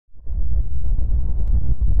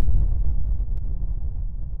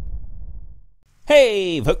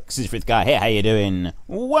Hey folks, it's Fifth Guy here, how you doing?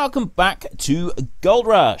 Welcome back to Gold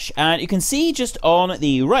Rush, and you can see just on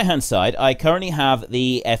the right hand side I currently have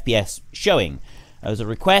the FPS showing. There was a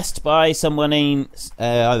request by someone in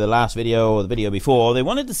either the last video or the video before. They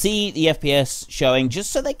wanted to see the FPS showing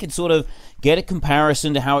just so they could sort of get a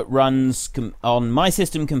comparison to how it runs on my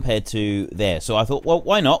system compared to theirs. So I thought, well,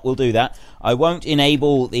 why not? We'll do that. I won't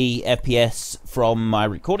enable the FPS from my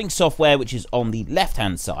recording software, which is on the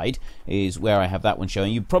left-hand side, is where I have that one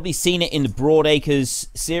showing. You've probably seen it in the Broadacres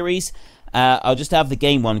series. I'll just have the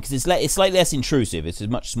game one because it's slightly less intrusive. It's a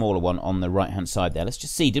much smaller one on the right-hand side there. Let's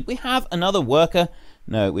just see. Did we have another worker?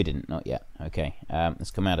 No, we didn't. Not yet. Okay. Let's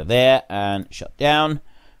come out of there and shut down.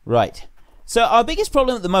 Right. So our biggest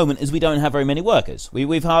problem at the moment is we don't have very many workers.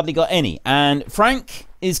 We've hardly got any. And Frank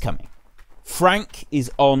is coming. Frank is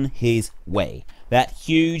on his way. That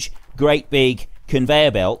huge, great big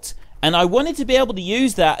conveyor belt. And I wanted to be able to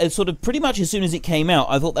use that as sort of pretty much as soon as it came out.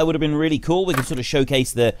 I thought that would have been really cool. We could sort of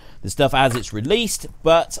showcase the stuff as it's released.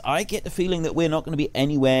 But I get the feeling that we're not going to be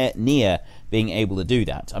anywhere near being able to do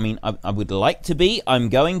that. I mean, I would like to be. I'm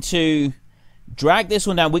going to drag this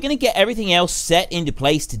one down. We're going to get everything else set into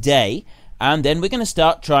place today. And then we're going to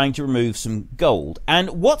start trying to remove some gold. And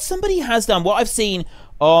what somebody has done, what I've seen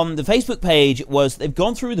on the Facebook page, was they've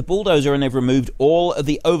gone through the bulldozer and they've removed all of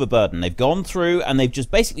the overburden. They've gone through and they've just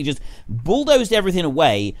basically just bulldozed everything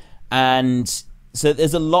away. And so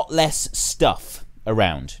there's a lot less stuff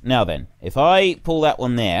around. Now then, if I pull that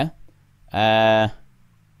one there,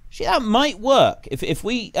 actually that might work. If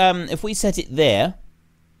we set it there,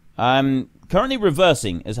 I'm currently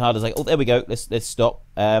reversing as hard as I... Oh, there we go. Let's stop.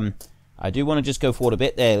 I do want to just go forward a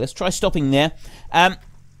bit there. Let's try stopping there.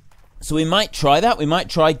 So we might try that. We might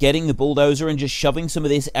try getting the bulldozer and just shoving some of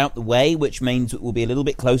this out the way, which means it will be a little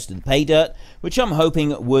bit closer to the pay dirt, which I'm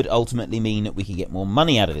hoping would ultimately mean that we could get more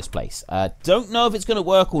money out of this place. Don't know if it's going to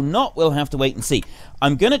work or not. We'll have to wait and see.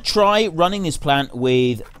 I'm going to try running this plant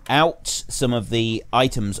without some of the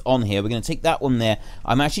items on here. We're going to take that one there.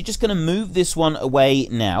 I'm actually just going to move this one away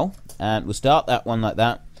now, and we'll start that one like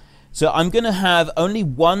that. So I'm going to have only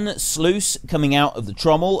one sluice coming out of the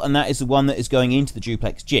trommel, and that is the one that is going into the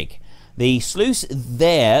duplex jig. The sluice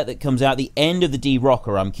there that comes out the end of the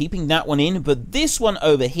D-rocker, I'm keeping that one in, but this one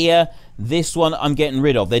over here, this one I'm getting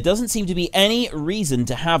rid of. There doesn't seem to be any reason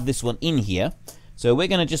to have this one in here. So we're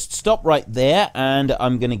going to just stop right there, and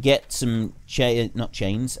I'm going to get some,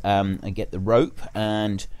 and get the rope,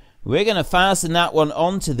 and we're going to fasten that one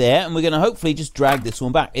onto there, and we're going to hopefully just drag this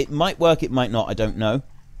one back. It might work, it might not, I don't know.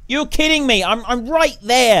 You're kidding me. I'm right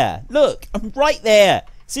there. Look, I'm right there.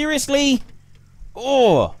 Seriously?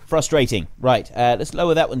 Oh, frustrating. Right, let's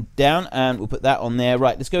lower that one down, and we'll put that on there.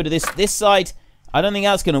 Right, let's go to this side. I don't think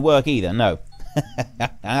that's going to work either, no.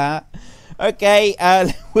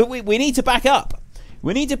 Okay, we need to back up.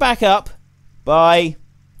 We need to back up by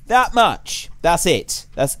that much. That's it.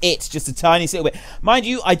 That's it. Just a tiny little bit. Mind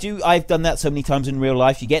you, I've done that so many times in real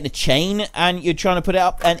life. You get in a chain and you're trying to put it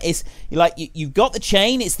up, and it's like you've got the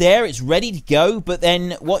chain, it's there, it's ready to go, but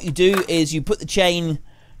then what you do is you put the chain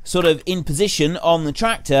sort of in position on the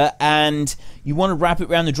tractor, and you want to wrap it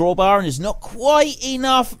around the drawbar, and there's not quite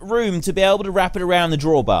enough room to be able to wrap it around the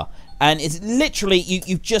drawbar. And it's literally,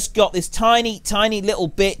 you've just got this tiny little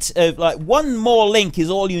bit of, like, one more link is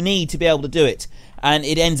all you need to be able to do it. And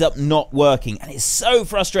it ends up not working. And it's so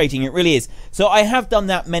frustrating, it really is. So I have done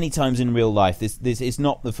that many times in real life. This is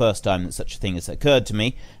not the first time that such a thing has occurred to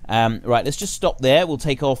me. Right, let's just stop there. We'll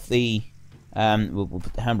take off the, we'll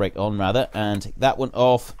put the handbrake on, rather, and take that one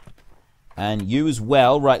off. And you as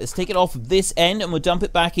well. Right, let's take it off of this end, and we'll dump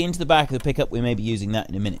it back into the back of the pickup. We may be using that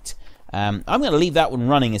in a minute. I'm going to leave that one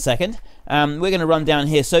running a second. We're going to run down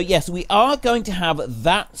here. So yes, we are going to have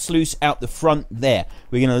that sluice out the front there.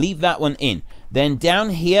 We're going to leave that one in. Then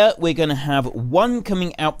down here, we're going to have one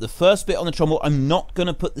coming out the first bit on the trommel. I'm not going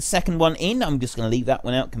to put the second one in. I'm just going to leave that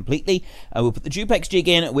one out completely. We'll put the duplex jig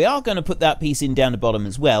in. We are going to put that piece in down the bottom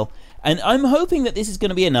as well. And I'm hoping that this is going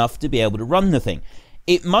to be enough to be able to run the thing.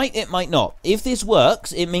 It might not. If this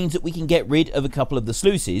works, it means that we can get rid of a couple of the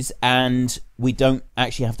sluices, and we don't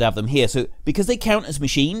actually have to have them here. So because they count as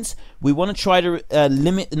machines, we want to try to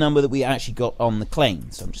limit the number that we actually got on the claim.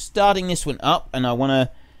 So I'm just starting this one up, and I want to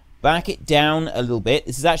back it down a little bit.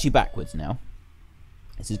 This is actually backwards now.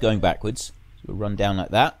 This is going backwards. So we'll run down like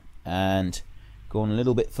that, and go on a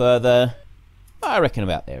little bit further. I reckon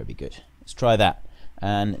about there would be good. Let's try that.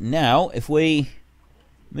 And now, if we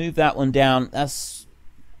move that one down, that's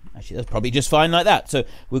probably just fine like that. So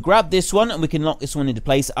we'll grab this one and we can lock this one into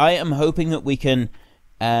place. I am hoping that we can,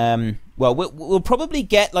 well, we'll probably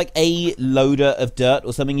get like a loader of dirt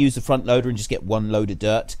or something, use the front loader and just get one load of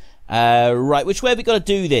dirt. Right, which way have we got to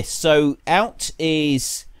do this? So out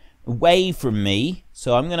is away from me.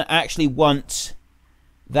 So I'm going to actually want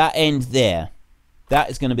that end there. That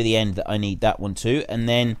is going to be the end that I need that one to. And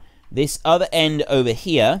then this other end over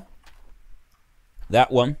here,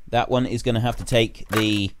 that one is going to have to take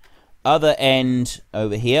the other end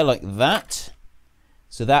over here like that.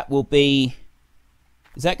 So that will be,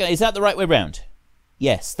 is that the right way round?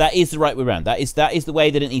 Yes, that is the right way round. That is the way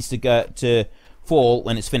that it needs to go to fall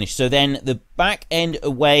when it's finished. So then the back end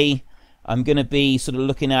away, I'm going to be sort of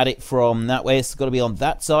looking at it from that way. It's got to be on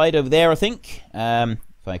that side over there, I think.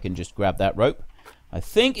 If I can just grab that rope. I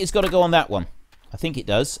think it's got to go on that one. I think it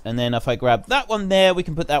does. And then if I grab that one there, we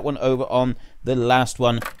can put that one over on the last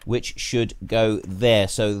one, which should go there.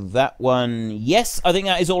 So that one, yes, I think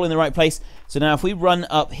that is all in the right place. So now if we run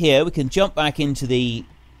up here, we can jump back into the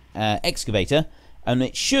excavator. And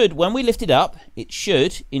it should, when we lift it up, it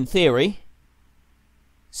should, in theory,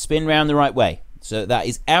 spin round the right way. So that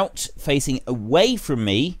is out, facing away from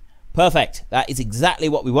me. Perfect. That is exactly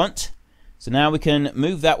what we want. So now we can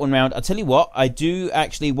move that one round. I'll tell you what, I do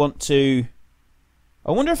actually want to... I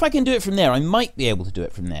wonder if I can do it from there. I might be able to do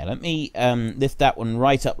it from there. Let me lift that one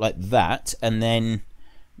right up like that. And then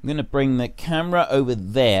I'm going to bring the camera over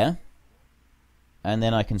there. And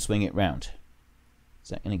then I can swing it round. Is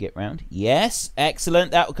that going to get round? Yes. Excellent.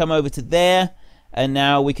 That will come over to there. And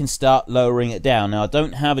now we can start lowering it down. Now, I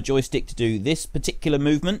don't have a joystick to do this particular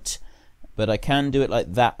movement. But I can do it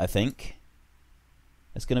like that, I think.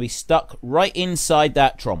 It's going to be stuck right inside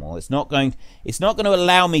that trommel. It's not going to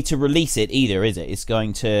allow me to release it either, is it?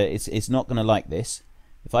 It's not going to like this.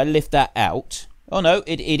 If I lift that out, oh no,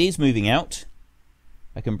 it is moving out.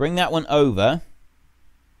 I can bring that one over.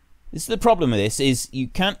 This is the problem with this, is you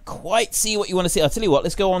can't quite see what you want to see. I'll tell you what,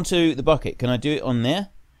 let's go on to the bucket. Can I do it on there?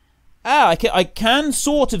 Ah, I can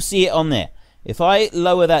sort of see it on there. If I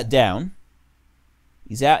lower that down,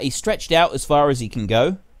 he's stretched out as far as he can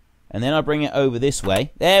go. And then I bring it over this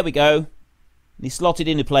way. There we go. He's slotted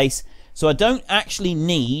into place. So I don't actually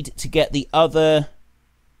need to get the other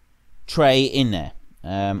tray in there.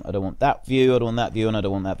 I don't want that view, I don't want that view, and I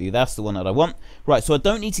don't want that view. That's the one that I want. Right, so I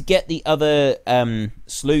don't need to get the other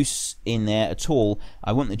sluice in there at all.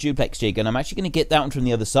 I want the duplex jig, and I'm actually going to get that one from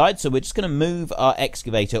the other side. So we're just going to move our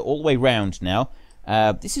excavator all the way round now.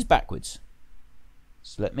 This is backwards.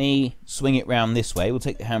 So let me swing it round this way. We'll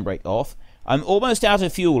take the handbrake off. I'm almost out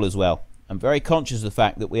of fuel as well. I'm very conscious of the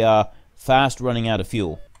fact that we are fast running out of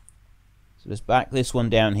fuel. So let's back this one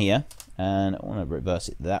down here. And I want to reverse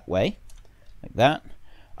it that way. Like that.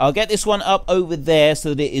 I'll get this one up over there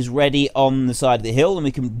so that it is ready on the side of the hill. And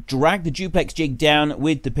we can drag the duplex jig down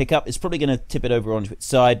with the pickup. It's probably going to tip it over onto its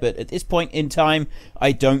side. But at this point in time,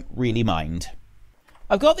 I don't really mind.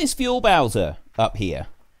 I've got this fuel bowser up here.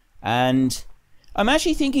 And I'm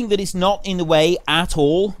actually thinking that it's not in the way at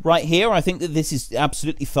all right here. I think that this is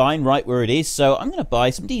absolutely fine right where it is. So I'm going to buy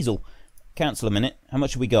some diesel. Cancel a minute. How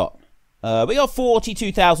much have we got? We got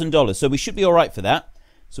 $42,000. So we should be all right for that.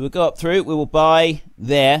 So we'll go up through. We will buy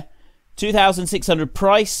there. 2,600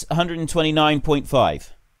 price, 129.5.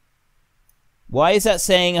 Why is that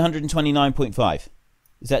saying 129.5?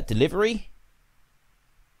 Is that delivery?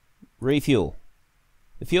 Refuel.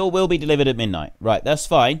 The fuel will be delivered at midnight. Right, that's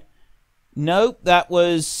fine. No,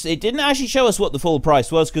 it didn't actually show us what the full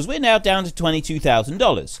price was, because we're now down to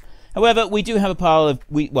 $22,000. However, we do have a pile of,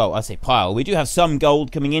 well, I say pile, we do have some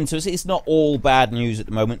gold coming in, so it's not all bad news at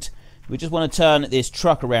the moment. We just want to turn this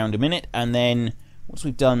truck around a minute, and then, once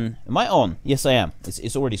we've done, am I on? Yes, I am.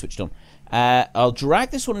 It's already switched on. I'll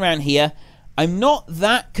drag this one around here. I'm not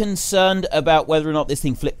that concerned about whether or not this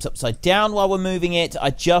thing flips upside down while we're moving it. I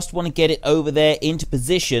just want to get it over there into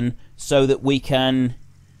position so that we can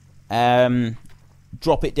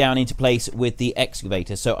drop it down into place with the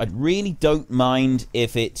excavator. So I really don't mind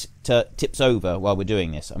if it tips over while we're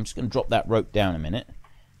doing this. I'm just going to drop that rope down a minute.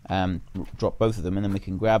 Drop both of them, and then we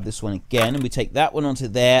can grab this one again, and we take that one onto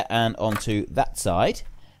there and onto that side,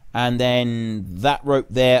 and then that rope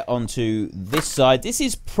there onto this side. This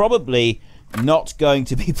is probably not going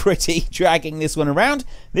to be pretty, dragging this one around.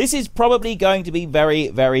 This is probably going to be very,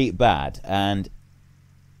 very bad. And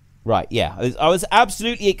right, yeah, I was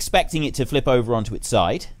absolutely expecting it to flip over onto its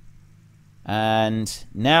side. And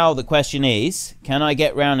now the question is, can I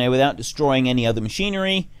get around there without destroying any other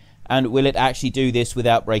machinery? And will it actually do this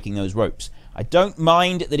without breaking those ropes? I don't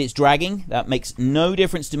mind that it's dragging. That makes no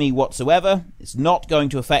difference to me whatsoever. It's not going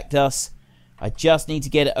to affect us. I just need to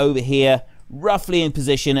get it over here, roughly in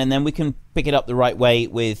position, and then we can pick it up the right way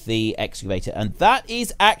with the excavator. And that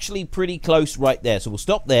is actually pretty close right there. So we'll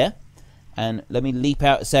stop there. And let me leap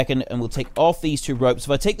out a second, and we'll take off these two ropes.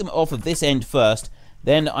 If I take them off of this end first,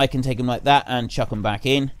 Then I can take them like that and chuck them back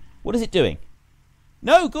in. What is it doing?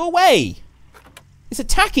 No, go away! It's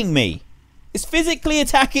attacking me. It's physically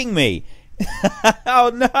attacking me.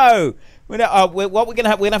 Oh no! What we're gonna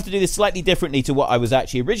have to do this slightly differently to what I was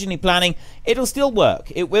actually originally planning. It'll still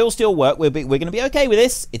work. It will still work. We're gonna be okay with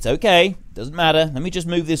this. It's okay. Doesn't matter. Let me just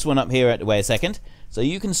move this one up here. Wait a second. So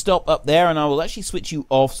you can stop up there, and I will actually switch you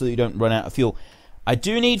off so you don't run out of fuel. I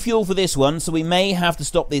do need fuel for this one, so we may have to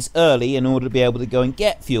stop this early in order to be able to go and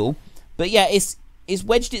get fuel. But yeah, it's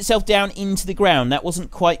wedged itself down into the ground. That wasn't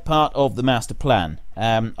quite part of the master plan.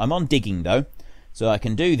 I'm on digging though, so I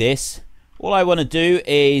can do this. All I want to do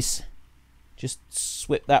is just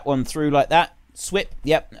swip that one through like that. Swip.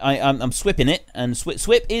 Yep, I'm swipping it, and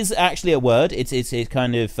swip is actually a word. It's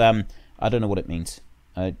kind of I don't know what it means.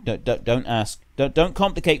 Don't ask. Don't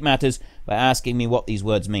complicate matters by asking me what these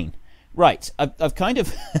words mean. Right, I've kind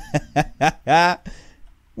of.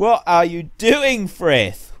 What are you doing,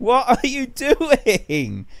 Frith? What are you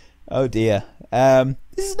doing? Oh dear.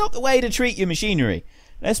 This is not the way to treat your machinery.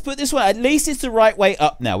 Let's put this one. At least it's the right way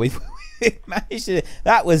up now. We've managed to.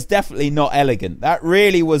 That was definitely not elegant. That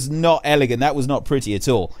really was not elegant. That was not pretty at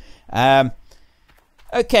all.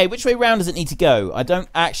 Okay, which way round does it need to go? I don't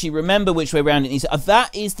actually remember which way round it needs to.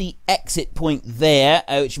 That is the exit point there,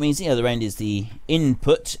 which means the other end is the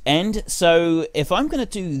input end. So if I'm going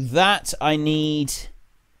to do that, I need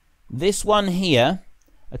this one here.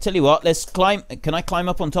 I tell you what, let's climb. Can I climb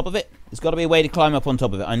up on top of it? There's got to be a way to climb up on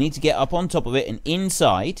top of it. I need to get up on top of it and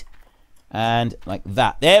inside. And like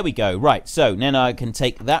that. There we go. Right, so then I can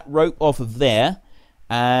take that rope off of there.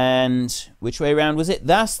 And which way around was it?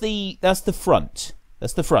 That's the front.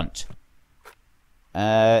 That's the front.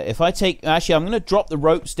 If I take... Actually, I'm going to drop the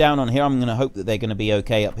ropes down on here. I'm going to hope that they're going to be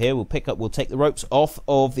okay up here. We'll take the ropes off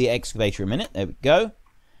of the excavator a minute. There we go.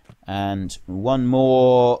 And one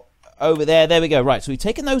more over there. There we go. Right, so we've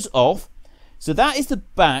taken those off. So that is the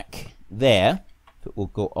back there. But we'll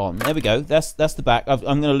go on. There we go. That's the back. I'm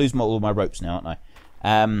going to lose all my ropes now, aren't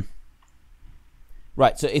I?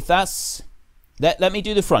 Right, so if that's... Let me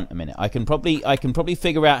do the front a minute. I can probably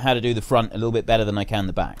figure out how to do the front a little bit better than I can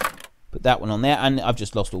the back. Put that one on there, and I've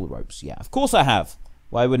just lost all the ropes. Yeah, of course I have.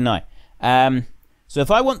 Why wouldn't I? So if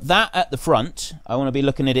I want that at the front, I want to be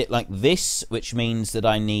looking at it like this, which means that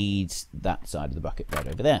I need that side of the bucket right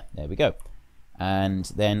over there. There we go. And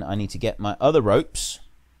then I need to get my other ropes.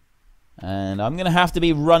 And I'm going to have to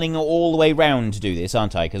be running all the way round to do this,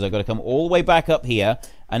 aren't I? Because I've got to come all the way back up here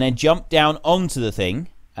and then jump down onto the thing.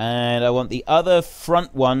 And I want the other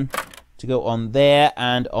front one to go on there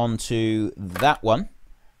and onto that one.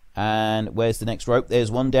 And where's the next rope? There's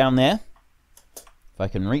one down there. If I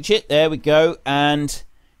can reach it. There we go. And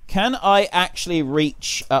can I actually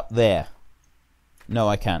reach up there? No,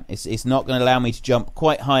 I can't. It's not going to allow me to jump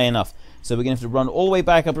quite high enough. So we're going to have to run all the way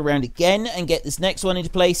back up around again and get this next one into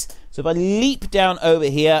place. So if I leap down over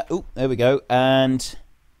here. Oh, there we go. And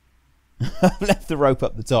I've left the rope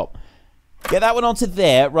up the top. Get that one onto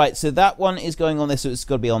there. Right, so that one is going on there, so it's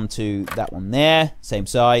got to be onto that one there. Same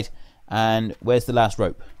side. And where's the last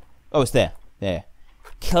rope? Oh, it's there. There.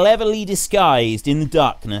 Cleverly disguised in the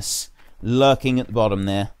darkness, lurking at the bottom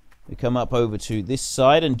there. We come up over to this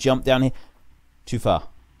side and jump down here. Too far.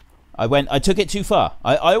 I took it too far.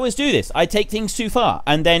 I always do this. I take things too far,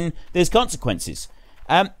 and then there's consequences.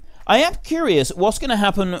 I am curious what's going to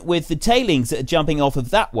happen with the tailings that are jumping off of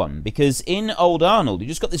that one, because in Old Arnold, you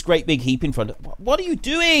just got this great big heap in front of... What are you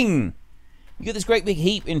doing? You got this great big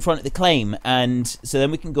heap in front of the claim, and so then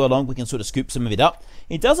we can go along, we can sort of scoop some of it up.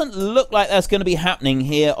 It doesn't look like that's going to be happening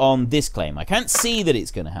here on this claim. I can't see that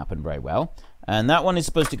it's going to happen very well. And that one is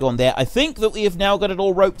supposed to go on there. I think that we have now got it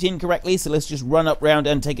all roped in correctly, so let's just run up round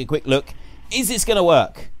and take a quick look. Is this going to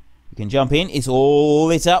work? We can jump in. It's all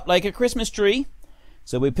lit up like a Christmas tree.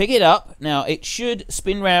 So we pick it up. Now, it should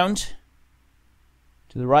spin round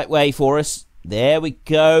to the right way for us. There we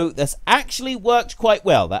go. That's actually worked quite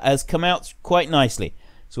well. That has come out quite nicely.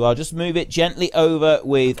 So I'll just move it gently over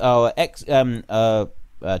with our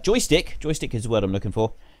joystick. Joystick is the word I'm looking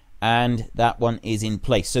for. And that one is in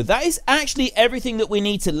place. So that is actually everything that we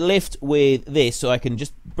need to lift with this. So I can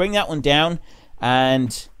just bring that one down.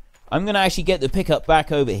 And I'm going to actually get the pickup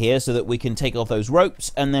back over here so that we can take off those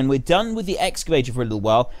ropes. And then we're done with the excavator for a little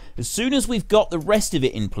while. As soon as we've got the rest of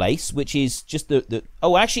it in place, which is just the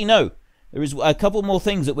oh, actually, no. There is a couple more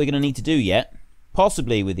things that we're going to need to do yet.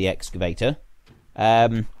 Possibly with the excavator.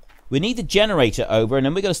 We need the generator over. And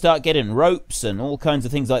then we're going to start getting ropes and all kinds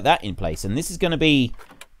of things like that in place. And this is going to be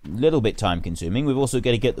a little bit time consuming. We've also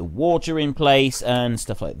got to get the water in place and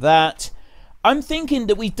stuff like that. I'm thinking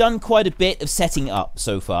that we've done quite a bit of setting up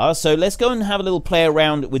so far, so let's go and have a little play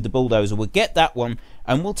around with the bulldozer. We'll get that one,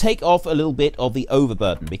 and we'll take off a little bit of the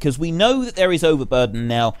overburden, because we know that there is overburden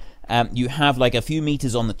now. You have like a few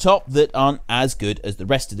meters on the top that aren't as good as the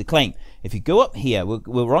rest of the claim. If you go up here,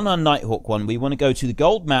 we're on our Nighthawk one. We want to go to the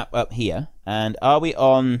gold map up here, and are we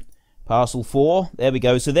on parcel 4? There we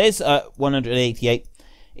go. So there's 188.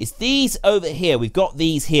 It's these over here. We've got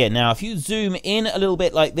these here. Now, if you zoom in a little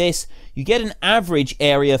bit like this, you get an average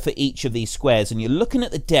area for each of these squares, and you're looking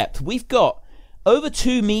at the depth. We've got over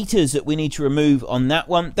 2 meters that we need to remove on that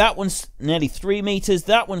one. That one's nearly 3 meters.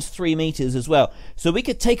 That one's 3 meters as well. So we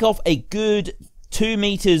could take off a good 2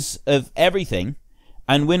 meters of everything,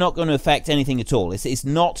 and we're not going to affect anything at all. It's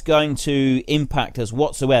not going to impact us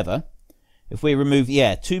whatsoever. If we remove,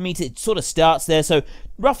 2 meters, it sort of starts there. So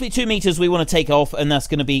roughly 2 meters we want to take off, and that's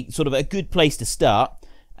going to be sort of a good place to start.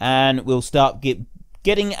 And we'll start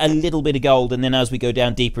getting a little bit of gold, and then as we go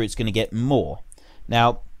down deeper, it's going to get more.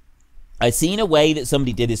 Now, I seen a way that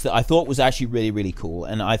somebody did this that I thought was actually really, really cool,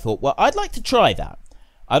 and I thought, well, I'd like to try that.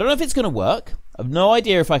 I don't know if it's going to work. I have no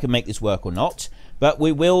idea if I can make this work or not, but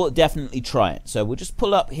we will definitely try it. So we'll just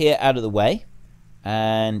pull up here out of the way,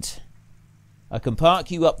 and I can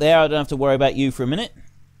park you up there. I don't have to worry about you for a minute.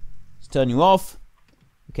 Let's turn you off.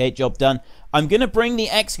 Okay, job done. I'm going to bring the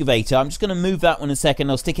excavator. I'm just going to move that one in a second.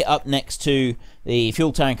 I'll stick it up next to the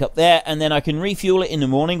fuel tank up there, and then I can refuel it in the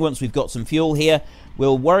morning once we've got some fuel here.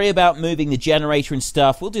 We'll worry about moving the generator and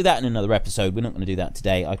stuff. We'll do that in another episode. We're not going to do that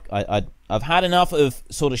today. I've had enough of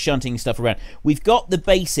sort of shunting stuff around. We've got the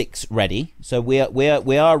basics ready, so we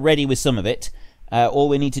are ready with some of it. All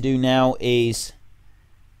we need to do now is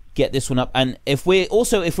get this one up, and if we're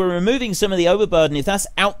removing some of the overburden, if that's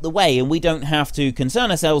out the way and we don't have to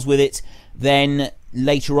concern ourselves with it, then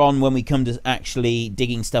later on when we come to actually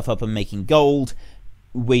digging stuff up and making gold,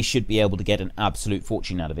 we should be able to get an absolute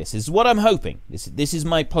fortune out of this. This is what I'm hoping. This is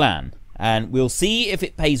my plan, and we'll see if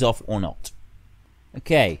it pays off or not.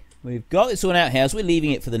 Okay, we've got this one out here. As we're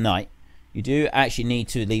leaving it for the night, you do actually need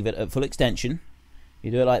to leave it at full extension.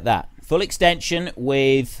 You do it like that, full extension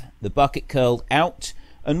with the bucket curled out,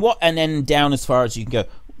 and then down as far as you can go.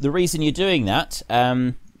 The reason you're doing that,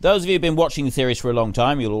 those of you who've been watching the series for a long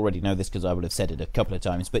time, you'll already know this because I would have said it a couple of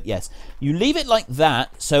times, but yes, you leave it like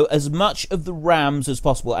that, so as much of the rams as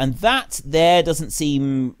possible, and that there doesn't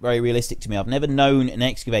seem very realistic to me. I've never known an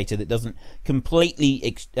excavator that doesn't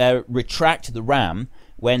completely retract the ram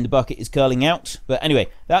when the bucket is curling out. But anyway,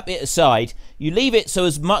 that bit aside, you leave it so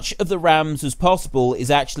as much of the rams as possible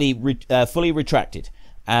is actually fully retracted.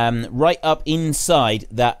 Right up inside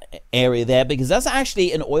that area there, because that's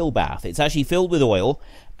actually an oil bath. It's actually filled with oil,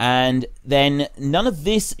 and then none of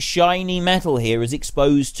this shiny metal here is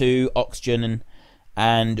exposed to oxygen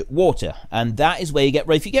and water, and that is where you get,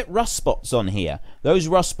 if you get rust spots on here, those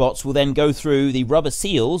rust spots will then go through the rubber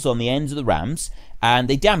seals on the ends of the rams, and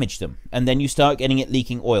they damage them, and then you start getting it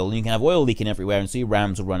leaking oil, and you can have oil leaking everywhere, and so your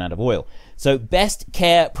rams will run out of oil. So best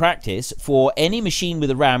care practice for any machine with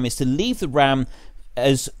a ram is to leave the ram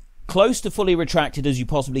as close to fully retracted as you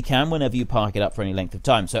possibly can whenever you park it up for any length of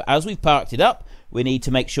time. So as we've parked it up, we need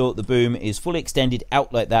to make sure that the boom is fully extended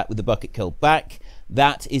out like that with the bucket curled back.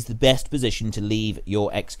 That is the best position to leave your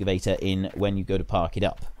excavator in when you go to park it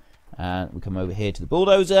up. And we'll come over here to the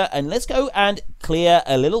bulldozer, and let's go and clear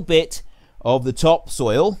a little bit of the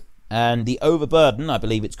topsoil and the overburden, I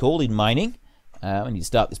believe it's called in mining. We need to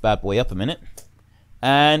start this bad boy up a minute,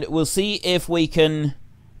 and we'll see if we can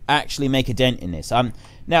actually make a dent in this.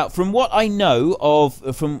 Now, from what I know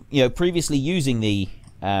of, from previously using the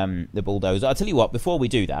bulldozer, I'll tell you what. Before we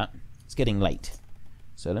do that, it's getting late,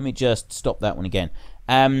 so let me just stop that one again.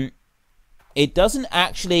 It doesn't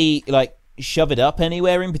actually like shove it up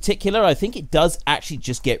anywhere in particular. I think it does actually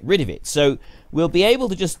just get rid of it. So we'll be able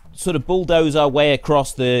to just sort of bulldoze our way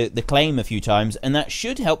across the claim a few times, and that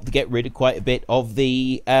should help to get rid of quite a bit of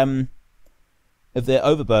the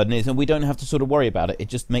overburden is, and we don't have to sort of worry about it. It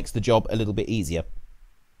just makes the job a little bit easier.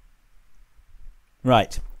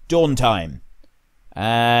 Right, dawn time.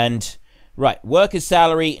 And right, worker's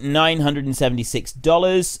salary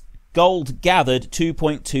 $976. Gold gathered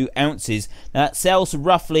 2.2 ounces. Now that sells for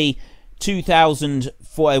roughly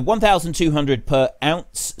 1,200 per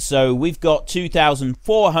ounce. So we've got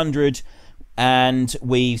 2,400, and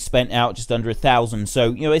we've spent out just under 1,000.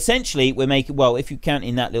 So essentially we're making, well, if you count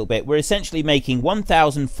in that little bit, we're essentially making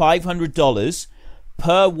 $1,500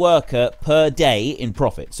 per worker per day in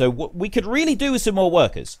profit. So what we could really do with some more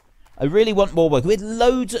workers. I really want more workers. We had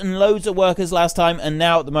loads and loads of workers last time, and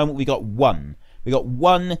now at the moment we got one. We got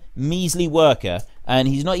one measly worker, and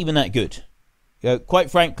he's not even that good. Quite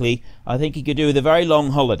frankly, I think he could do with a very long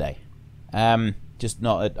holiday. Just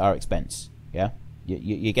not at our expense. Yeah,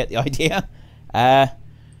 you get the idea.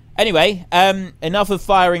 Anyway, enough of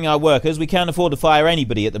firing our workers. We can't afford to fire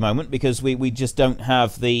anybody at the moment because we just don't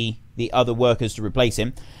have the other workers to replace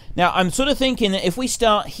him. Now, I'm sort of thinking that if we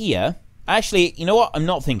start here... Actually, you know what? I'm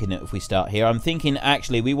not thinking that if we start here. I'm thinking,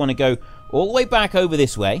 actually, we want to go all the way back over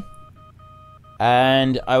this way.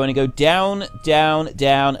 And I want to go down, down,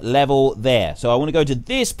 down, level there. So I want to go to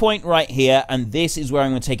this point right here, and this is where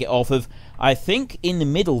I'm going to take it off of. I think in the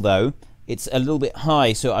middle, though, it's a little bit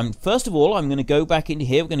high. So first of all, I'm going to go back into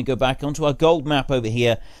here. We're going to go back onto our gold map over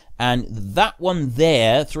here. And that one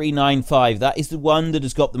there, 395, that is the one that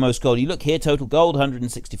has got the most gold. You look here, total gold,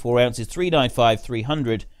 164 ounces, 395,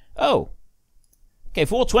 300. Oh, okay,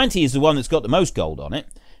 420 is the one that's got the most gold on it.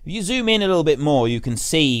 If you zoom in a little bit more, you can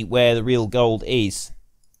see where the real gold is.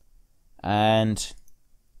 And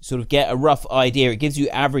sort of get a rough idea. It gives you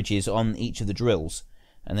averages on each of the drills.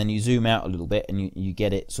 And then you zoom out a little bit and you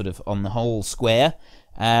get it sort of on the whole square.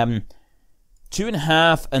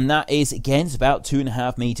 2.5, and that is, again, it's about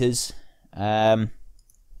 2.5 meters. But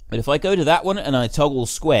if I go to that one and I toggle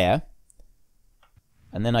square...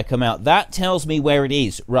 and then I come out. That tells me where it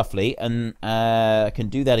is, roughly. And I can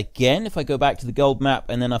do that again if I go back to the gold map.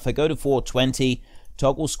 And then if I go to 420,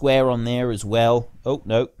 toggle square on there as well. Oh,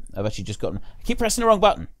 no. I've actually just gotten... I keep pressing the wrong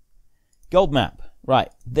button. Gold map. Right.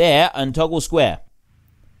 There, and toggle square.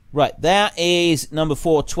 Right. That is number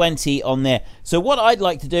 420 on there. So what I'd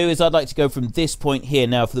like to do is I'd like to go from this point here.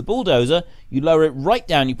 Now, for the bulldozer, you lower it right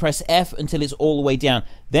down. You press F until it's all the way down.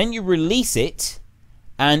 Then you release it.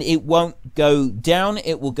 And it won't go down,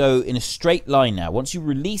 it will go in a straight line now. Once you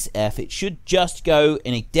release F, it should just go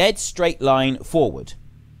in a dead straight line forward.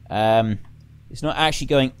 It's not actually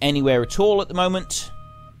going anywhere at all at the moment.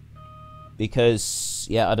 Because,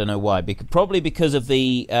 yeah, I don't know why. Probably because of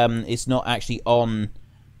the, it's not actually on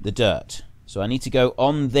the dirt. So I need to go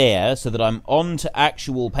on there so that I'm on to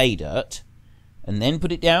actual pay dirt. And then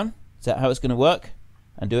put it down. Is that how it's going to work?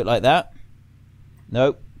 And do it like that?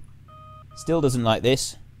 Nope. Still doesn't like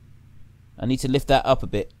this. I need to lift that up a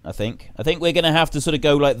bit, I think. I think we're going to have to sort of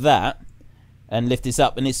go like that and lift this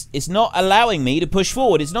up. And it's not allowing me to push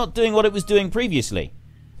forward. It's not doing what it was doing previously.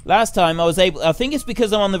 Last time I was able... I think it's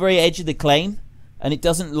because I'm on the very edge of the claim. And it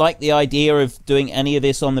doesn't like the idea of doing any of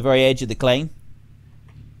this on the very edge of the claim.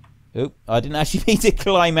 Oop, I didn't actually mean to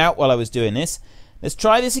climb out while I was doing this. Let's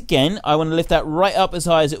try this again. I want to lift that right up as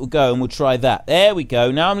high as it will go. And we'll try that. There we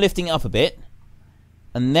go. Now I'm lifting it up a bit.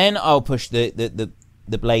 And then I'll push the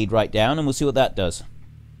blade right down, and we'll see what that does.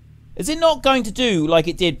 Is it not going to do like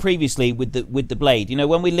it did previously with the blade? You know,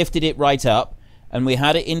 when we lifted it right up and we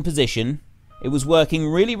had it in position, it was working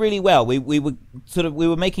really, really well. We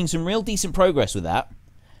were making some real decent progress with that.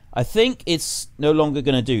 I think it's no longer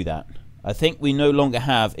going to do that. I think we no longer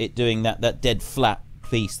have it doing that dead flat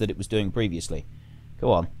piece that it was doing previously.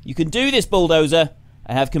 Go on, you can do this, bulldozer.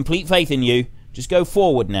 I have complete faith in you. Just go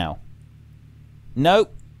forward now.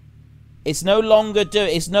 Nope. It's no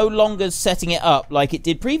longer setting it up like it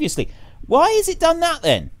did previously. Why has it done that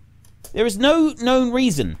then? There is no known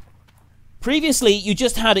reason. Previously, you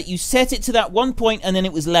just had it, you set it to that one point and then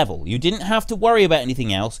it was level. You didn't have to worry about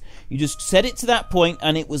anything else. You just set it to that point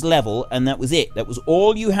and it was level, and that was it. That was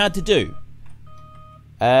all you had to do.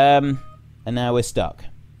 And now we're stuck.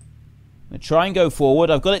 I'm going to try and go forward.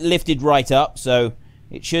 I've got it lifted right up, so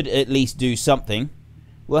it should at least do something.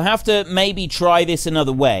 We'll have to maybe try this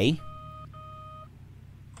another way.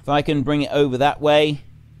 If I can bring it over that way.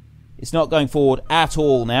 It's not going forward at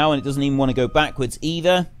all now, and it doesn't even want to go backwards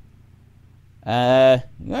either.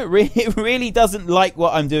 It really doesn't like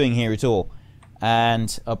what I'm doing here at all.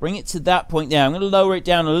 And I'll bring it to that point there. I'm going to lower it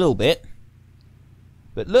down a little bit.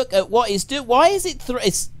 But look at what it's doing. Why is it...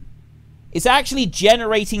 It's actually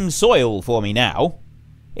generating soil for me now.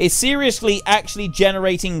 It's seriously actually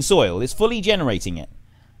generating soil. It's fully generating it.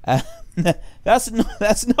 That's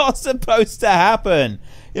not supposed to happen.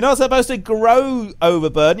 You're not supposed to grow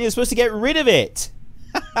Overburden. You're supposed to get rid of it.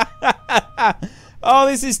 Oh,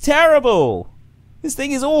 this is terrible. This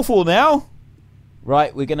thing is awful now.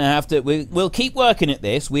 Right, we're going to have to... We'll keep working at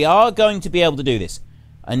this. We are going to be able to do this.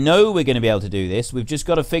 I know we're going to be able to do this. We've just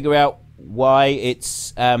got to figure out why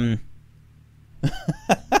it's...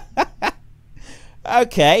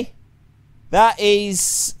 Okay. That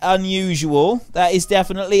is unusual. That is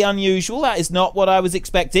definitely unusual. That is not what I was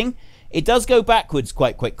expecting. It does go backwards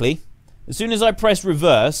quite quickly. As soon as I press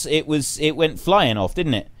reverse, it went flying off,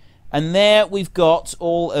 didn't it? And there we've got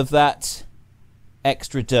all of that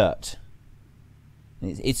extra dirt.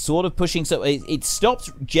 It's sort of pushing... So it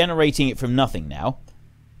stopped generating it from nothing now.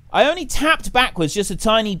 I only tapped backwards just a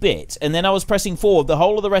tiny bit, and then I was pressing forward the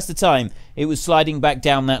whole of the rest of the time. It was sliding back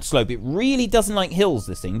down that slope. It really doesn't like hills,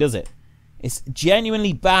 this thing, does it? It's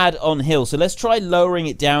genuinely bad on hills. So let's try lowering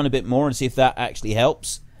it down a bit more and see if that actually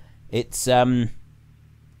helps. It's not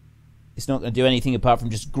going to do anything apart from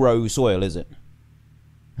just grow soil, is it?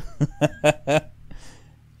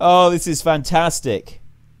 Oh, this is fantastic.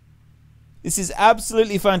 This is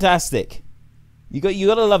absolutely fantastic. You got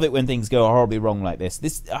to love it when things go horribly wrong like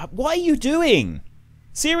this. What are you doing?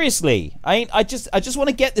 Seriously, I just want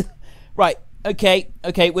to get the right. Okay.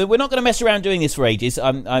 We're not going to mess around doing this for ages.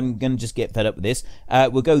 I'm going to just get fed up with this.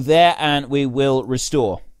 We'll go there and we will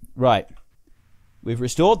restore. Right, we've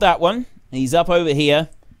restored that one. He's up over here.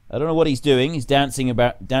 I don't know what he's doing. He's dancing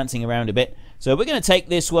around a bit. So we're going to take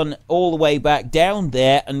this one all the way back down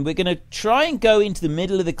there, and we're going to try and go into the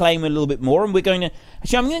middle of the claim a little bit more, and we're going to...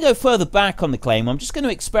 Actually, I'm going to go further back on the claim. I'm just going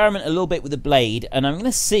to experiment a little bit with the blade, and I'm going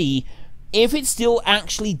to see if it still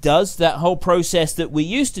actually does that whole process that we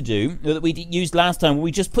used to do, or that we used last time, where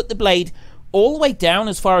we just put the blade all the way down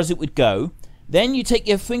as far as it would go. Then you take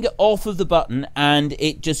your finger off of the button, and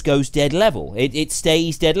it just goes dead level. It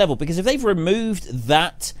stays dead level, because if they've removed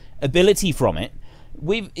that ability from it,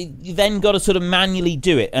 we've then got to sort of manually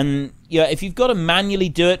do it. And yeah, if you've got to manually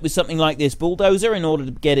do it with something like this bulldozer in order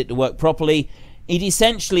to get it to work properly, it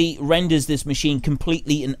essentially renders this machine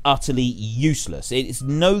completely and utterly useless. It's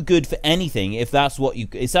no good for anything if that's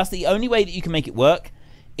the only way that you can make it work.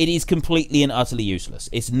 It is completely and utterly useless.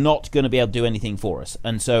 It's not going to be able to do anything for us,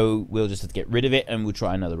 and so we'll just have to get rid of it, and we'll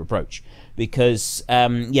try another approach. Because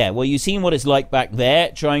yeah, well, you've seen what it's like back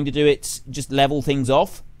there trying to do it, just level things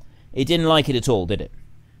off. It didn't like it at all, did it?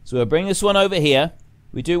 So we'll bring this one over here.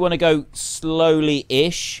 We do want to go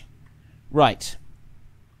slowly-ish. Right.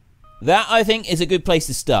 That, I think, is a good place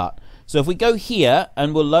to start. So if we go here,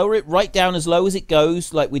 and we'll lower it right down as low as it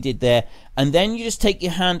goes, like we did there, and then you just take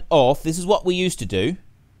your hand off. This is what we used to do.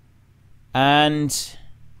 And...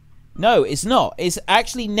 no, it's not. It's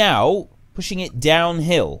actually now pushing it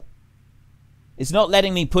downhill. It's not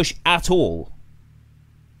letting me push at all.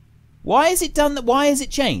 Why has it done that? Why has it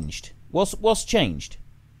changed? What's changed?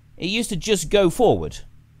 It used to just go forward.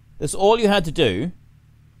 That's all you had to do.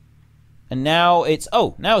 And now it's...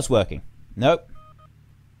 oh, now it's working. Nope.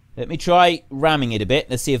 Let me try ramming it a bit.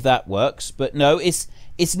 Let's see if that works. But no, it's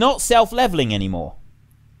not self-leveling anymore.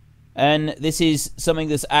 And this is something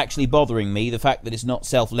that's actually bothering me, the fact that it's not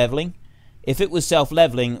self-leveling. If it was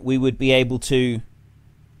self-leveling, we would be able to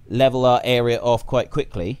level our area off quite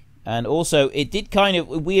quickly. And also, it did kind of...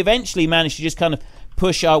 we eventually managed to just kind of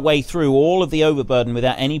push our way through all of the overburden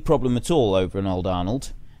without any problem at all over in Old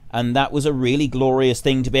Arnold. And that was a really glorious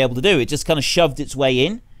thing to be able to do. It just kind of shoved its way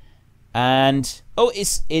in. And... oh,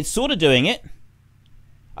 it's sort of doing it.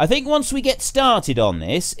 I think once we get started on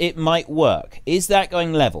this, it might work. Is that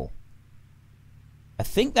going level? I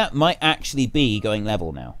think that might actually be going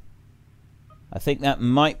level now. I think that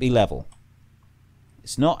might be level.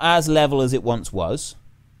 It's not as level as it once was.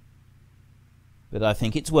 But I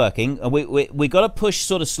think it's working. We got to push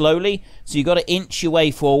sort of slowly, so you got to inch your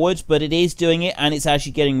way forward, but it is doing it, and it's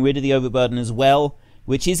actually getting rid of the overburden as well,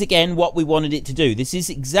 which is, again, what we wanted it to do. This is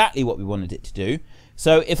exactly what we wanted it to do.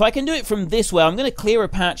 So if I can do it from this way, I'm going to clear a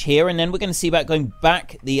patch here, and then we're going to see about going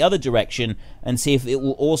back the other direction and see if it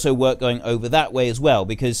will also work going over that way as well,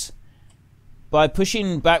 because by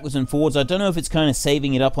pushing backwards and forwards, I don't know if it's kind of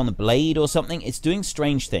saving it up on the blade or something. It's doing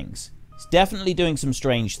strange things. It's definitely doing some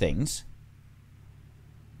strange things.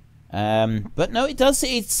 But no,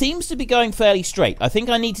 it seems to be going fairly straight. I think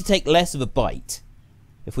I need to take less of a bite.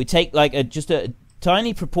 If we take like just a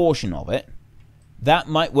tiny proportion of it, that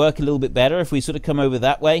might work a little bit better if we sort of come over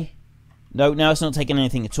that way. No, now it's not taking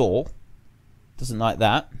anything at all. Doesn't like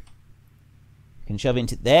that. Can shove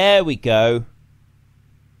into... there we go.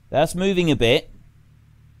 That's moving a bit.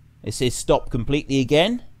 It says stop completely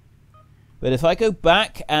again. But if I go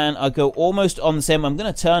back and I go almost on the same... I'm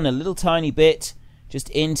going to turn a little tiny bit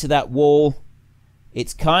just into that wall.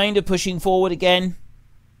 It's kind of pushing forward again.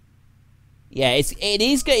 Yeah,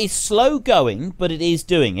 it's slow going, but it is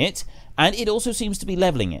doing it. And it also seems to be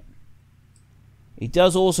leveling it. It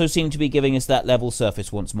does also seem to be giving us that level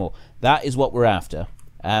surface once more. That is what we're after.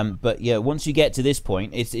 But yeah, once you get to this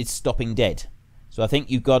point, it's stopping dead. So I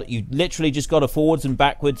think you literally just got to forwards and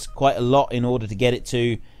backwards quite a lot in order to get it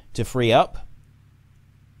to free up.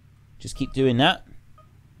 Just keep doing that.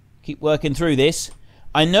 Keep working through this.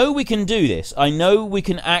 I know we can do this. I know we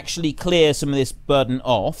can actually clear some of this burden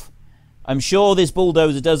off. I'm sure this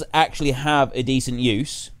bulldozer does actually have a decent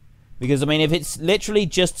use. Because, I mean, if it's literally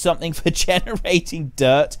just something for generating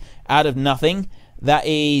dirt out of nothing, that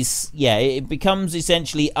is, yeah, it becomes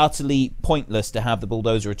essentially utterly pointless to have the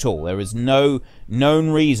bulldozer at all. There is no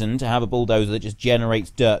known reason to have a bulldozer that just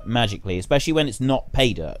generates dirt magically, especially when it's not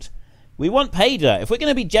pay dirt. We want pay dirt. If we're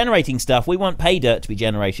going to be generating stuff, we want pay dirt to be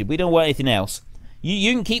generated. We don't want anything else.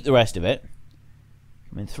 You can keep the rest of it.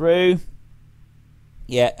 Coming through.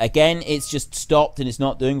 Yeah, again, it's just stopped and it's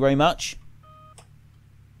not doing very much.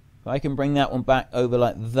 If I can bring that one back over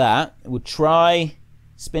like that, we'll try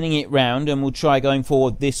spinning it round, and we'll try going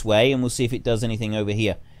forward this way, and we'll see if it does anything over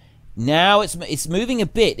here. Now it's moving a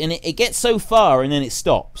bit, and it gets so far, and then it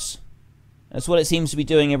stops. That's what it seems to be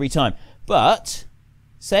doing every time. But,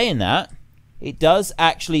 saying that, it does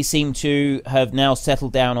actually seem to have now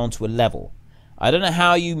settled down onto a level. I don't know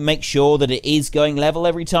how you make sure that it is going level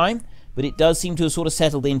every time, but it does seem to have sort of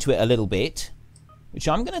settled into it a little bit, which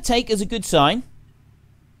I'm going to take as a good sign.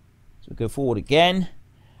 So we'll go forward again.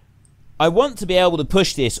 I want to be able to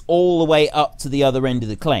push this all the way up to the other end of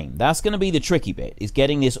the claim. That's going to be the tricky bit, is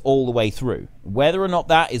getting this all the way through. Whether or not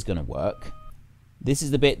that is going to work, this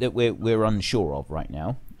is the bit that we're unsure of right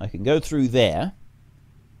now. I can go through there.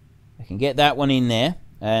 I can get that one in there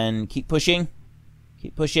and keep pushing.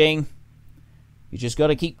 Keep pushing. You just got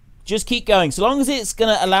to keep going. So long as it's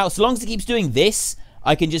going to allow, so long as it keeps doing this,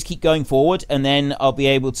 I can just keep going forward, and then I'll be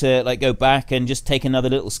able to like go back and just take another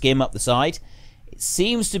little skim up the side. It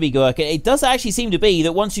seems to be working. It does actually seem to be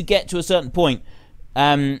that once you get to a certain point,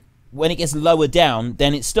 when it gets lower down,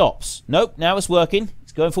 then it stops. Nope, now it's working.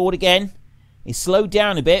 It's going forward again. It slowed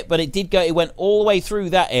down a bit, but it did go. It went all the way through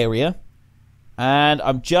that area, and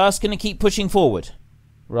I'm just going to keep pushing forward.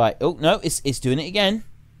 Right. Oh no, it's doing it again.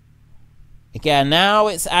 Again, now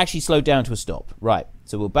it's actually slowed down to a stop. Right.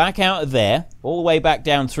 So we'll back out of there, all the way back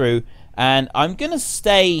down through, and I'm going to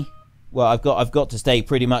stay. Well, I've got to stay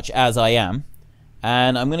pretty much as I am.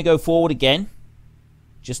 And I'm going to go forward again,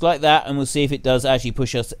 just like that, and we'll see if it does actually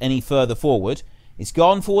push us any further forward. It's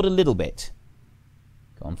gone forward a little bit.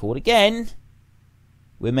 Gone forward again.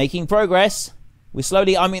 We're making progress. We're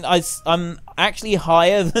slowly, I mean, I'm actually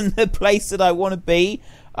higher than the place that I want to be.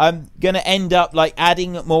 I'm going to end up like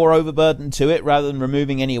adding more overburden to it rather than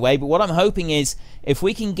removing any away. But what I'm hoping is if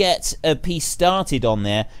we can get a piece started on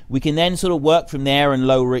there, we can then sort of work from there and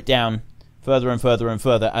lower it down further and further and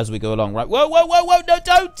further as we go along. Right, whoa, whoa, whoa, whoa, no,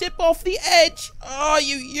 don't tip off the edge. Oh,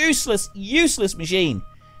 you useless, useless machine.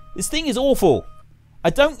 This thing is awful. I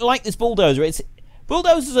don't like this bulldozer.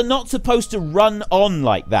 Bulldozers are not supposed to run on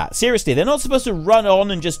like that. Seriously, they're not supposed to run on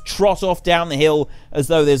and just trot off down the hill as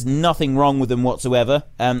though there's nothing wrong with them whatsoever.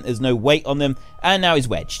 There's no weight on them. And now he's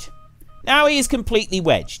wedged. Now he is completely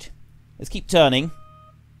wedged. Let's keep turning.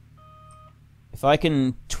 If I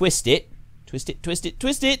can twist it. Twist it, twist it,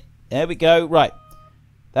 twist it. There we go. Right.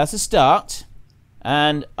 That's a start.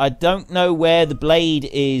 And I don't know where the blade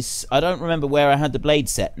is. I don't remember where I had the blade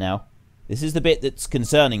set now. This is the bit that's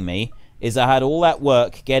concerning me. Is I had all that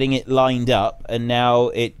work getting it lined up, and now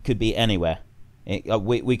it could be anywhere.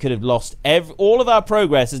 We could have lost all of our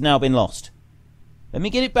progress has now been lost. Let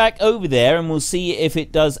me get it back over there, and we'll see if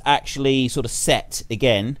it does actually sort of set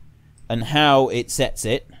again, and how it sets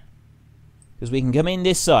it. Because we can come in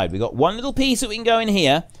this side. We've got one little piece that we can go in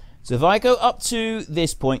here. So if I go up to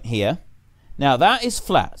this point here, now that is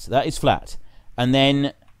flat. That is flat, and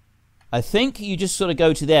then I think you just sort of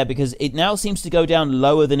go to there because it now seems to go down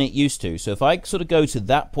lower than it used to. So if I sort of go to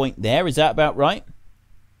that point there, is that about right?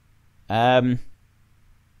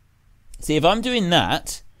 See, if I'm doing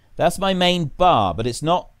that, that's my main bar, but it's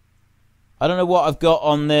not. I don't know what I've got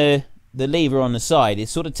on the lever on the side.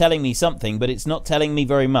 It's sort of telling me something, but it's not telling me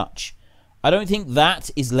very much. I don't think that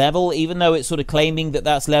is level, even though it's sort of claiming that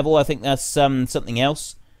that's level. I think that's something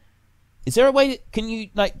else. Is there a way that, can you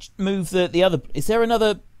like move the other? Is there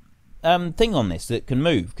another thing on this that can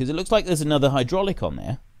move? Because it looks like there's another hydraulic on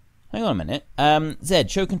there. Hang on a minute. Z,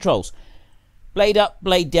 show controls. Blade up,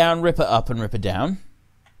 blade down, ripper up, and ripper down.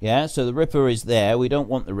 Yeah, so the ripper is there. We don't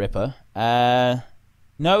want the ripper.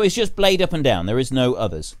 No, it's just blade up and down. There is no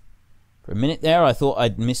others. For a minute there, I thought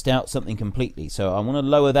I'd missed out something completely. So I want to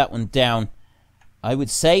lower that one down. I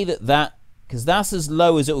would say that, because that's as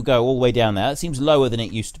low as it will go all the way down there. That seems lower than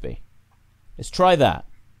it used to be. Let's try that.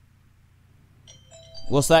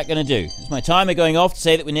 What's that going to do? Is my timer going off to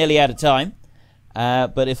say that we're nearly out of time?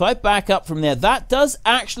 But if I back up from there, that does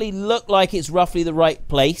actually look like it's roughly the right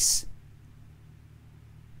place.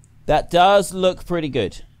 That does look pretty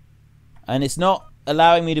good. And it's not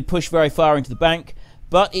allowing me to push very far into the bank,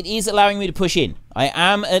 but it is allowing me to push in. I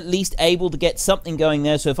am at least able to get something going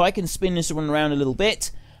there, so if I can spin this one around a little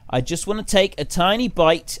bit, I just want to take a tiny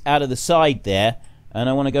bite out of the side there, and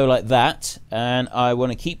I want to go like that, and I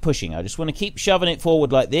want to keep pushing. I just want to keep shoving it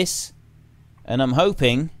forward like this, And I'm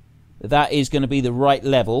hoping that that is going to be the right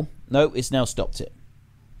level. No, it's now stopped it.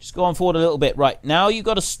 Just go on forward a little bit. Right, now you've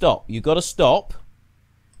got to stop. You've got to stop.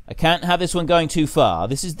 I can't have this one going too far.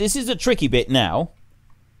 This is a tricky bit now.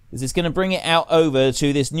 Because it's going to bring it out over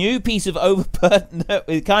to this new piece of overburden that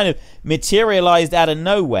is kind of materialized out of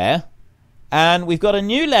nowhere. And we've got a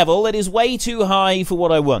new level that is way too high for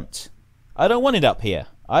what I want. I don't want it up here.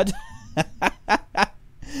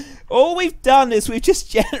 All we've done is we've just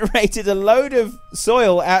generated a load of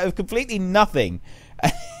soil out of completely nothing.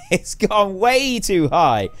 It's gone way too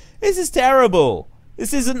high. This is terrible.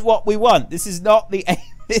 This isn't what we want. This is not the aim.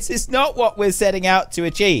 This is not what we're setting out to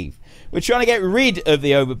achieve. We're trying to get rid of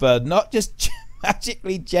the overburden, not just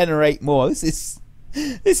magically generate more. This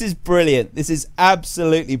is brilliant. This is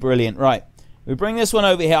absolutely brilliant. Right. We bring this one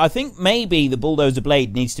over here. I think maybe the bulldozer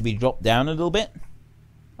blade needs to be dropped down a little bit.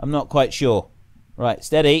 I'm not quite sure. Right,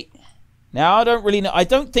 steady. Now, I don't really know. I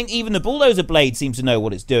don't think even the bulldozer blade seems to know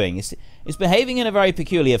what it's doing. It's behaving in a very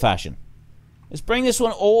peculiar fashion. Let's bring this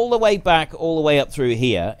one all the way back, all the way up through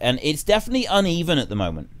here. And it's definitely uneven at the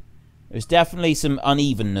moment. There's definitely some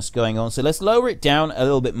unevenness going on. So let's lower it down a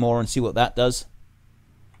little bit more and see what that does.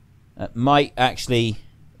 That might actually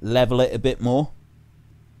level it a bit more.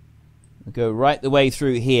 We'll go right the way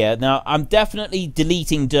through here. Now, I'm definitely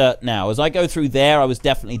deleting dirt now. As I go through there, I was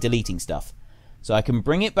definitely deleting stuff. So I can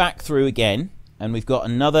bring it back through again. And we've got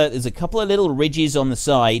another... There's a couple of little ridges on the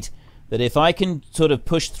side that if I can sort of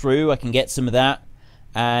push through, I can get some of that.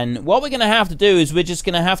 And what we're going to have to do is we're just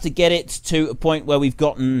going to have to get it to a point where we've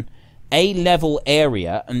gotten a level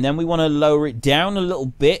area. And then we want to lower it down a little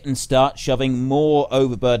bit and start shoving more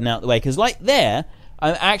overburden out the way. Because like there,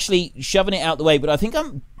 I'm actually shoving it out the way. But I think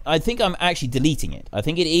I'm actually deleting it. I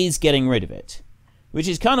think it is getting rid of it. Which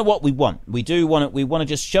is kind of what we want. We want to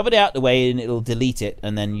just shove it out the way and it'll delete it,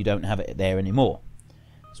 and then you don't have it there anymore.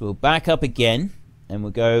 So we'll back up again, and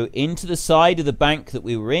we'll go into the side of the bank that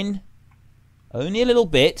we were in. Only a little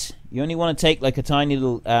bit. You only want to take like a tiny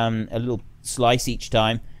little, a little slice each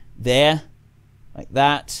time. There, like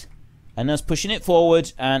that. And that's pushing it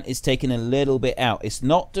forward, and it's taking a little bit out. It's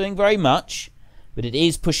not doing very much, but it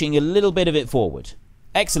is pushing a little bit of it forward.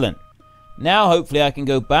 Excellent. Now, hopefully, I can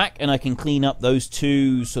go back and I can clean up those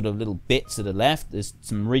two sort of little bits that are left. There's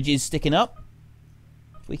some ridges sticking up.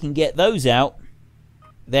 If we can get those out,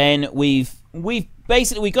 then we've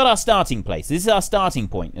basically got our starting place. This is our starting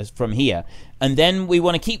point from here. And then we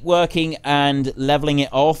want to keep working and leveling it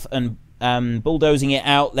off and bulldozing it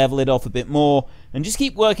out, level it off a bit more, and just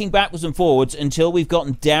keep working backwards and forwards until we've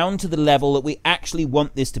gotten down to the level that we actually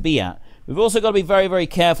want this to be at. We've also got to be very, very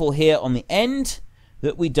careful here on the end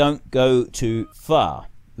that we don't go too far.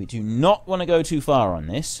 We do not want to go too far on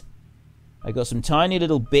this. I've got some tiny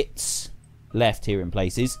little bits left here in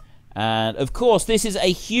places. And, of course, this is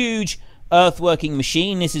a huge earthworking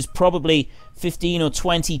machine. This is probably 15 or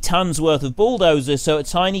 20 tons worth of bulldozer. So a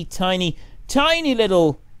tiny, tiny, tiny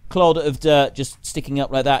little clod of dirt just sticking up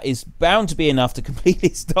like that is bound to be enough to completely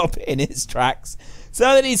stop it in its tracks. So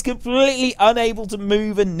that he's completely unable to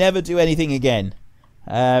move and never do anything again.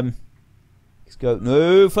 Let's go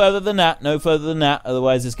no further than that, no further than that,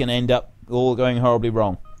 otherwise it's going to end up all going horribly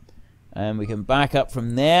wrong. And we can back up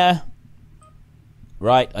from there.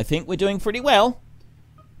 Right, I think we're doing pretty well.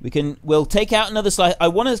 We'll take out another slice. I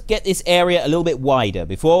want to get this area a little bit wider.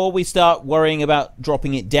 Before we start worrying about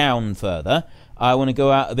dropping it down further, I want to go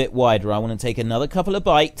out a bit wider. I want to take another couple of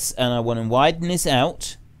bites, and I want to widen this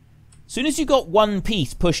out. As soon as you've got one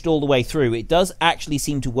piece pushed all the way through, it does actually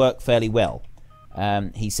seem to work fairly well.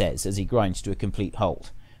 He says, as he grinds to a complete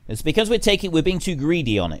halt. It's because we're being too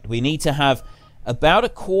greedy on it. We need to have about a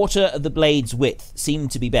quarter of the blade's width seem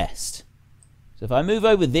to be best. So if I move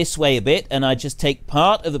over this way a bit, and I just take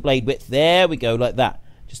part of the blade width, there we go, like that.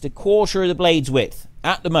 Just a quarter of the blade's width,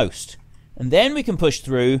 at the most. And then we can push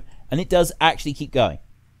through, and it does actually keep going.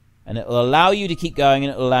 And it will allow you to keep going,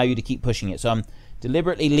 and it will allow you to keep pushing it. So I'm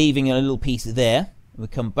deliberately leaving a little piece there. We'll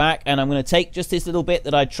come back, and I'm going to take just this little bit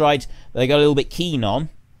that I tried, that I got a little bit keen on.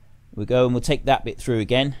 We'll go and we'll take that bit through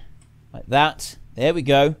again. Like that. There we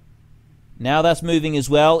go. Now that's moving as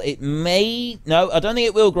well. It may... No, I don't think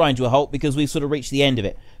it will grind to a halt because we've sort of reached the end of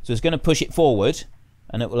it. So it's going to push it forward,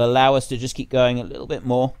 and it will allow us to just keep going a little bit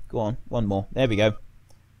more. Go on, one more. There we go.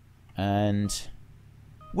 And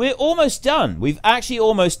we're almost done. We've actually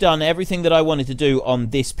almost done everything that I wanted to do on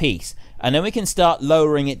this piece. And then we can start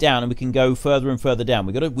lowering it down, and we can go further and further down.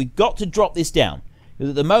 We've got to drop this down. Because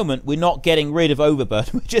at the moment, we're not getting rid of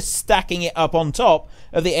overburden. We're just stacking it up on top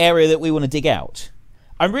of the area that we want to dig out.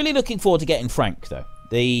 I'm really looking forward to getting Frank, though.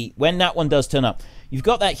 When that one does turn up. You've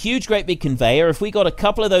got that huge, great big conveyor. If we got a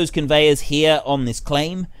couple of those conveyors here on this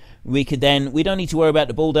claim, we don't need to worry about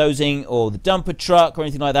the bulldozing or the dumper truck or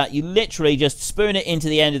anything like that. You literally just spoon it into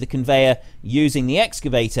the end of the conveyor using the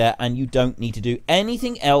excavator, and you don't need to do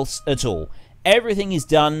anything else at all. Everything is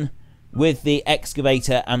done with the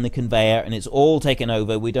excavator and the conveyor, and it's all taken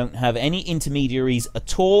over. We don't have any intermediaries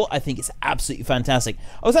at all. I think it's absolutely fantastic.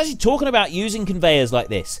 I was actually talking about using conveyors like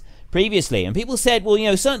this previously, and people said, well, you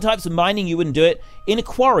know, certain types of mining you wouldn't do it. In a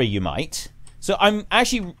quarry you might. So I'm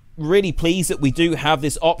actually really pleased that we do have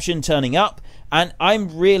this option turning up, and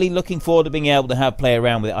I'm really looking forward to being able to play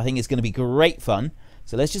around with it. I think it's going to be great fun.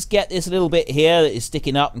 So let's just get this little bit here that is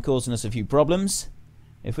sticking up and causing us a few problems.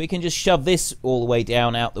 If we can just shove this all the way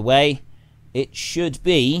down out the way, it should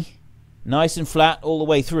be nice and flat all the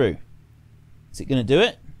way through. Is it going to do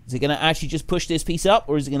it? Is it going to actually just push this piece up,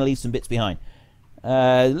 or is it going to leave some bits behind?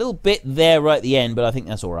 A little bit there right at the end, but I think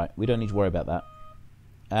that's alright. We don't need to worry about that.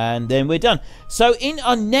 And then we're done. So in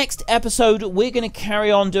our next episode, we're going to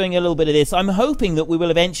carry on doing a little bit of this. I'm hoping that we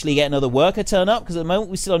will eventually get another worker turn up, because at the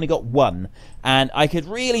moment we've still only got one. And I could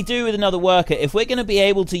really do with another worker. If we're going to be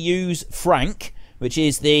able to use Frank, which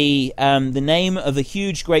is the name of a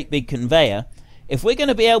huge, great big conveyor, if we're going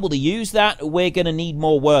to be able to use that, we're going to need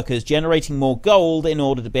more workers generating more gold in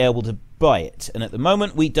order to be able to buy it. And at the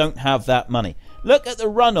moment, we don't have that money. Look at the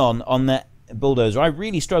run-on that bulldozer. I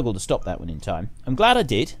really struggled to stop that one in time. I'm glad I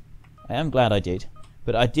did. I am glad I did.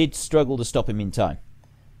 But I did struggle to stop him in time.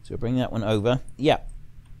 So we'll bring that one over. Yeah.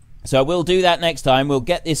 So we'll do that next time. We'll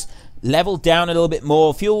get this leveled down a little bit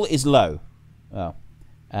more. Fuel is low. Oh.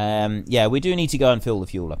 Yeah, we do need to go and fill the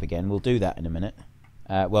fuel up again. We'll do that in a minute.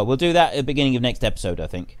 Well, we'll do that at the beginning of next episode, I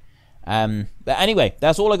think. But anyway,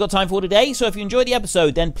 that's all I got time for today. So if you enjoyed the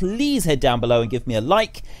episode, then please head down below and give me a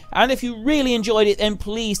like. And if you really enjoyed it, then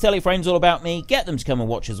please tell your friends all about me. Get them to come and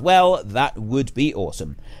watch as well. That would be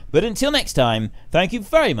awesome. But until next time, thank you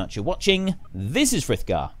very much for watching. This is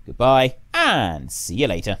Frithgar. Goodbye, and see you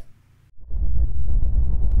later.